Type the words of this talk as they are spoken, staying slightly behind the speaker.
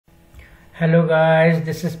Hello guys,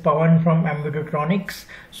 this is Pawan from Ambitronics.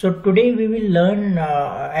 So today we will learn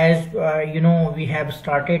we have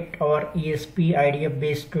started our ESP IDF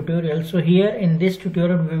based tutorial. So here in this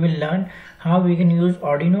tutorial we will learn how we can use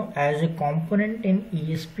Arduino as a component in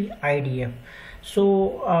ESP IDF.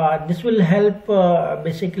 So this will help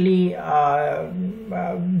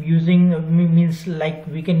using means like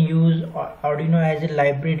we can use Arduino as a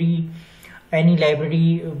library, any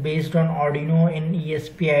library based on Arduino in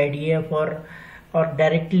ESP IDF, or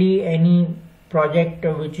directly any project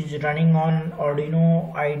which is running on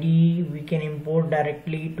Arduino IDE we can import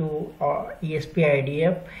directly to ESP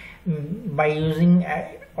IDF by using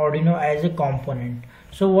Arduino as a component.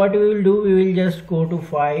 So what we will do, we will just go to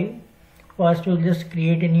file. First we'll just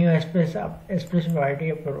create a new Espressif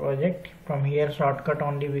IDE project. From here shortcut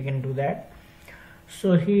only we can do that.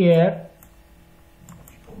 So here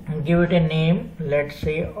give it a name, let's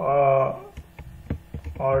say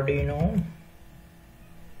Arduino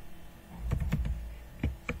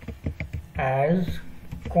as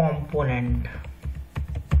component.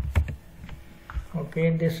 Okay,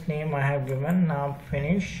 this name I have given. Now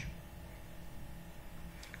finish.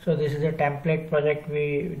 So this is a template project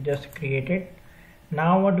we just created.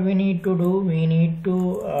 Now what we need to do, we need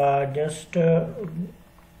to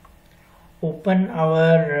open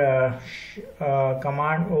our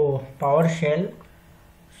command PowerShell.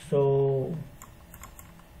 So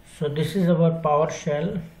this is our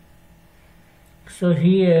PowerShell. So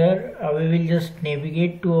here we will just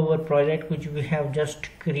navigate to our project which we have just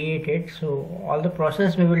created. So all the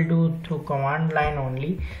process we will do through command line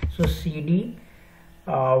only. So cd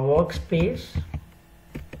workspace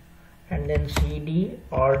and then cd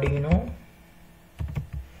Arduino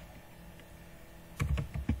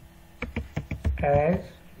as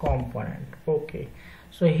component. Okay,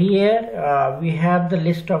 so here we have the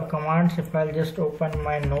list of commands. If I'll just open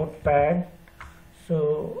my notepad,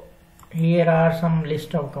 so here are some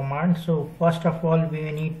list of commands. So first of all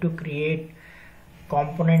we need to create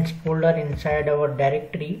components folder inside our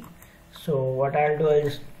directory. So what I'll do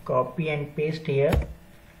is copy and paste here.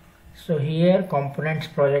 So here components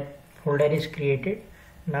project folder is created.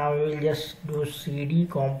 Now we will just do cd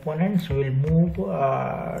components. We will move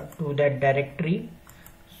to that directory.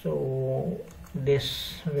 So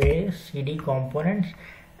this way, cd components,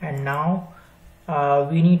 and now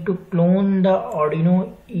we need to clone the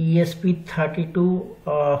Arduino ESP32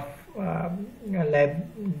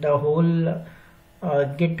 the whole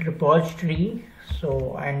Git repository.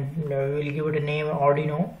 So and we will give it a name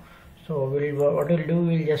Arduino. So what we'll do,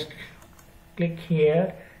 we'll just click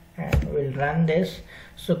here and we'll run this.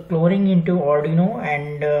 So cloning into Arduino,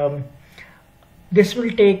 and this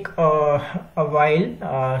will take a while.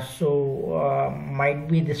 Might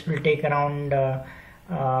be this will take around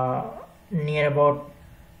near about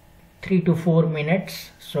 3 to 4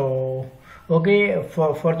 minutes. So okay,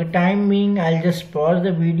 for the time being I'll just pause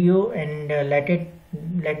the video and let it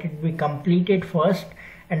be completed first,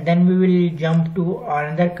 and then we will jump to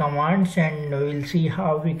another commands and we'll see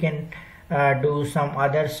how we can do some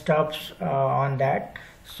other stuffs on that.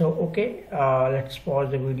 So okay, let's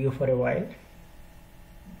pause the video for a while.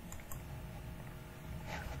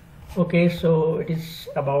 Okay, so it is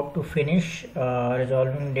about to finish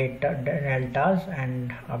resolving deltas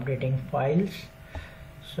and updating files.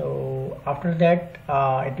 So after that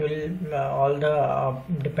it will all the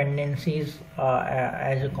dependencies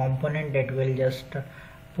as a component that will just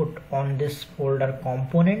put on this folder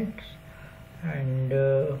components. And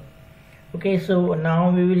okay, so now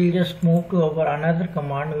we will just move to our another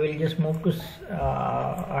command. We will just move to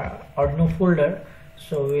Arduino folder.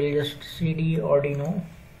 So we will just cd Arduino,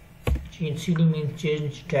 cd means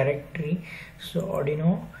change directory, so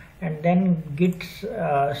Arduino, and then git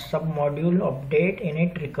submodule update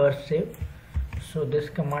init recursive. So this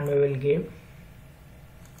command we will give,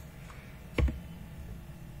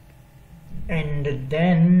 and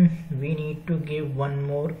then we need to give one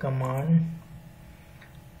more command.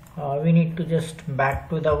 We need to just back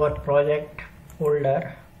to our project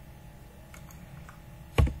folder,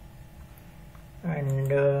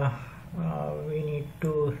 and we need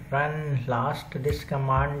to run last this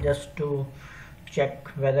command just to check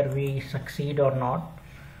whether we succeed or not.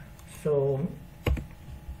 So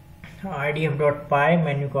idf.py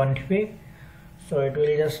menu config. So it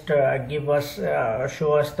will just give us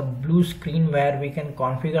show us the blue screen where we can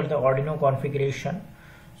configure the Arduino configuration.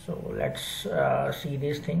 So let's see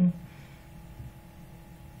this thing.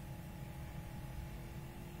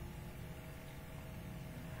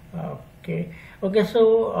 Okay, so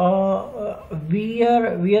we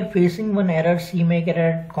are facing one error, CMake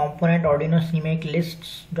error component Arduino CMake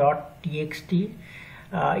lists.txt.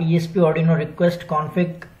 ESP Arduino request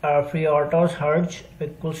config free autos hertz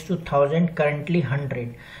equals to 1000, currently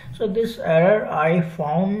 100. So this error I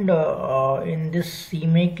found in this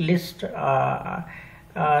CMake list.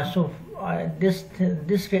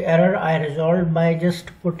 This error I resolved by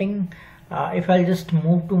just putting, if I'll just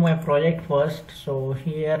move to my project first. So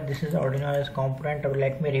here this is Arduino as component.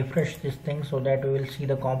 Let me refresh this thing so that we will see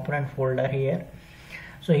the component folder here.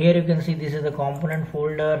 So here you can see this is the component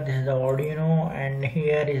folder, this is the Arduino, and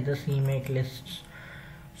here is the CMake lists.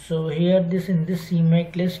 So here in this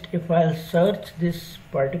CMake list, if I'll search this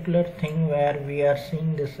particular thing where we are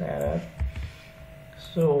seeing this error,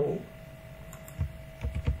 so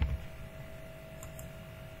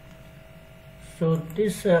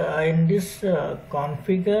this in this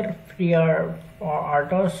configure free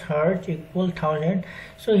autos hertz equal 1000.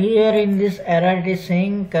 So here in this error it is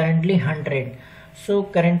saying currently 100. So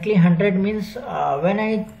currently 100 means when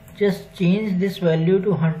I just change this value to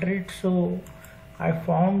 100, so I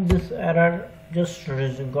found this error just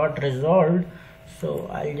got resolved. So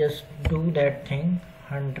I'll just do that thing,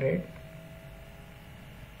 100.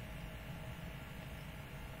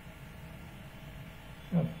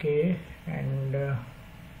 Okay, and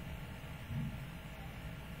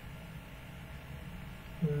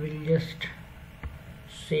we'll just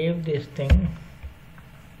save this thing.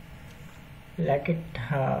 Let it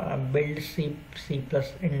build C+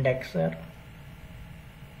 indexer.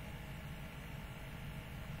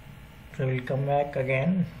 So we'll come back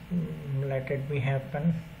again, let it be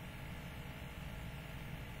happen.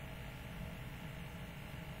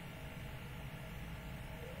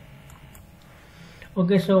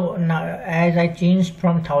 Okay, so now as I changed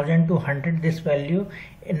from 1000 to 100 this value,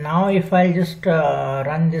 now if I'll just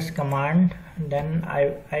run this command, then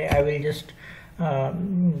I will just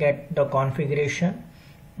get the configuration.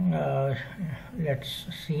 Let's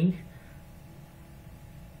see.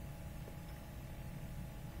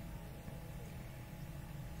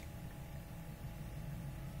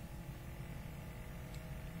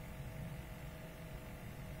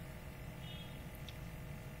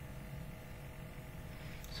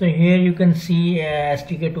 So here you can see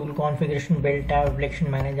SDK tool configuration, build tab, application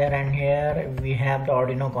manager, and here we have the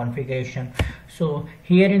Arduino configuration. So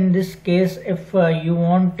here in this case, if you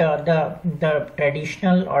want the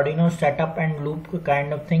traditional Arduino setup and loop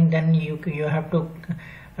kind of thing, then you have to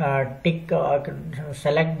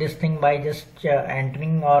select this thing by just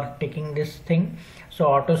entering or ticking this thing. So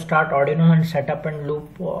auto start Arduino and setup and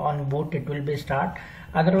loop on boot, it will be start.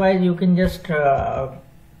 Otherwise you can just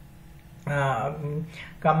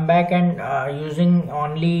come back and using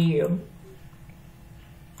only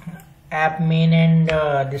app main and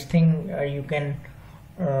this thing you can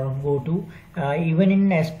go to. Even in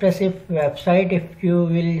Espressif website, if you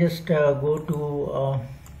will just go to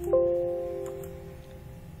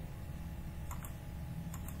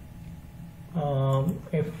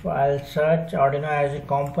if I'll search Arduino as a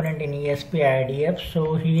component in ESP IDF,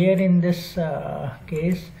 so here in this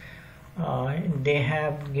case they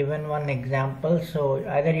have given one example. So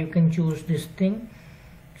either you can choose this thing.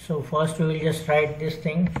 So first we will just write this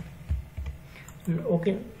thing.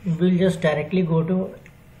 Okay, we'll just directly go to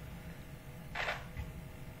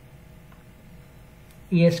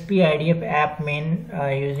ESP IDF app main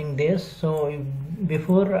using this. So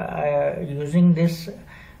before using this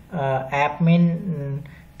app main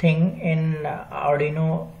thing in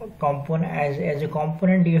Arduino component as a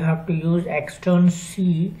component, you have to use extern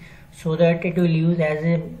C so that it will use as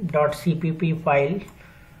a .cpp file.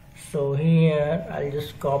 So here I'll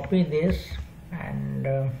just copy this and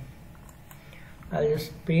I'll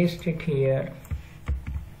just paste it here,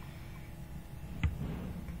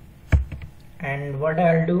 and what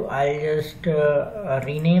I'll do, I'll just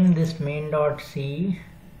rename this main.c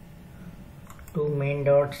to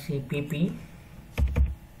main.cpp.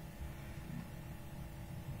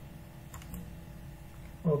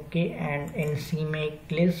 Okay, and in CMake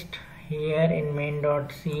list here in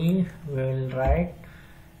main.c we will write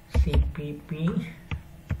cpp.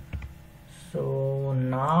 So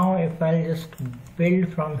now if I'll just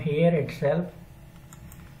build from here itself,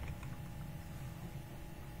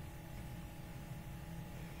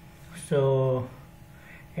 so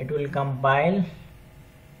it will compile.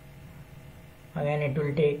 Again it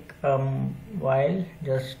will take while,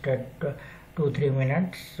 just 2-3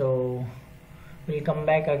 minutes. So we'll come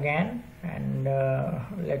back again and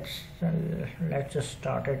let's just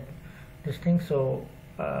start it this thing. So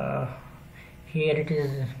here it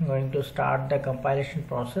is going to start the compilation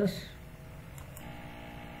process.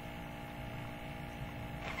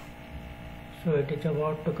 So it is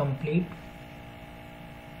about to complete.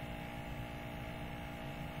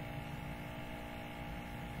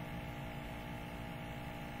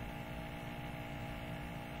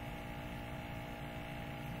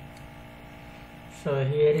 So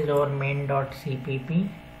here is our main.cpp.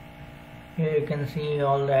 Here you can see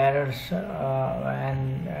all the errors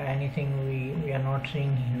and anything we are not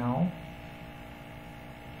seeing now.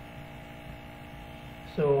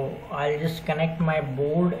 So I'll just connect my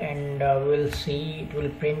board and we'll see it will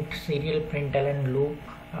print serial println loop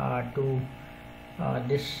to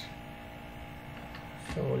this.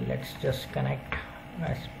 So let's just connect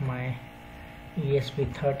as my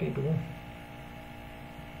ESP32.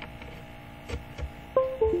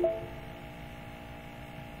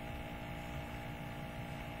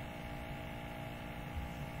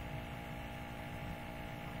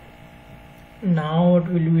 Now what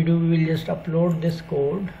will we do? We will just upload this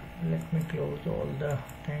code. Let me close all the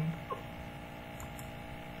thing.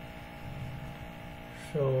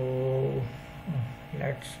 So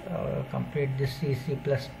let's complete this CC++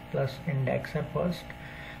 indexer first,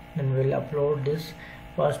 then we'll upload this.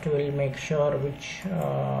 First we'll make sure which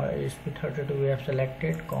ESP32 we have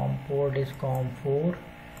selected. COM port is COM4,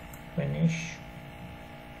 finish,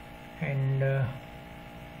 and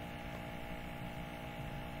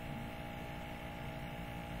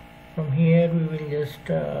from here we will just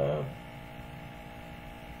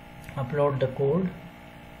upload the code.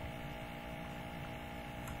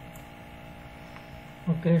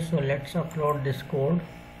 Okay, so let's upload this code.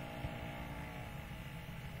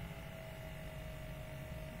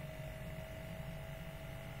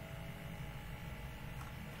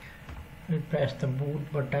 We'll press the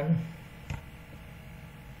boot button.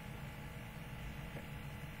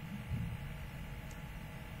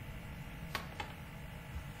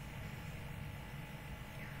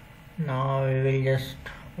 Now we will just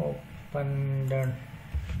open the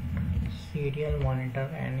serial monitor,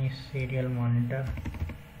 any serial monitor.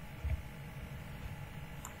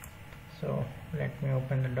 So let me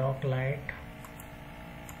open the dock light.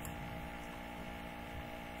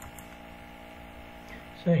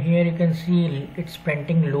 So here you can see it's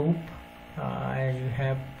printing loop, as you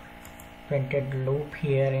have printed loop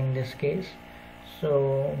here in this case.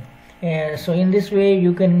 So so in this way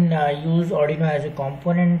you can use Arduino as a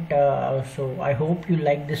component. So I hope you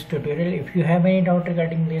like this tutorial. If you have any doubt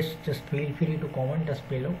regarding this, just feel free to comment us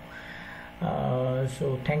below.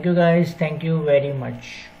 So thank you guys, thank you very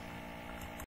much.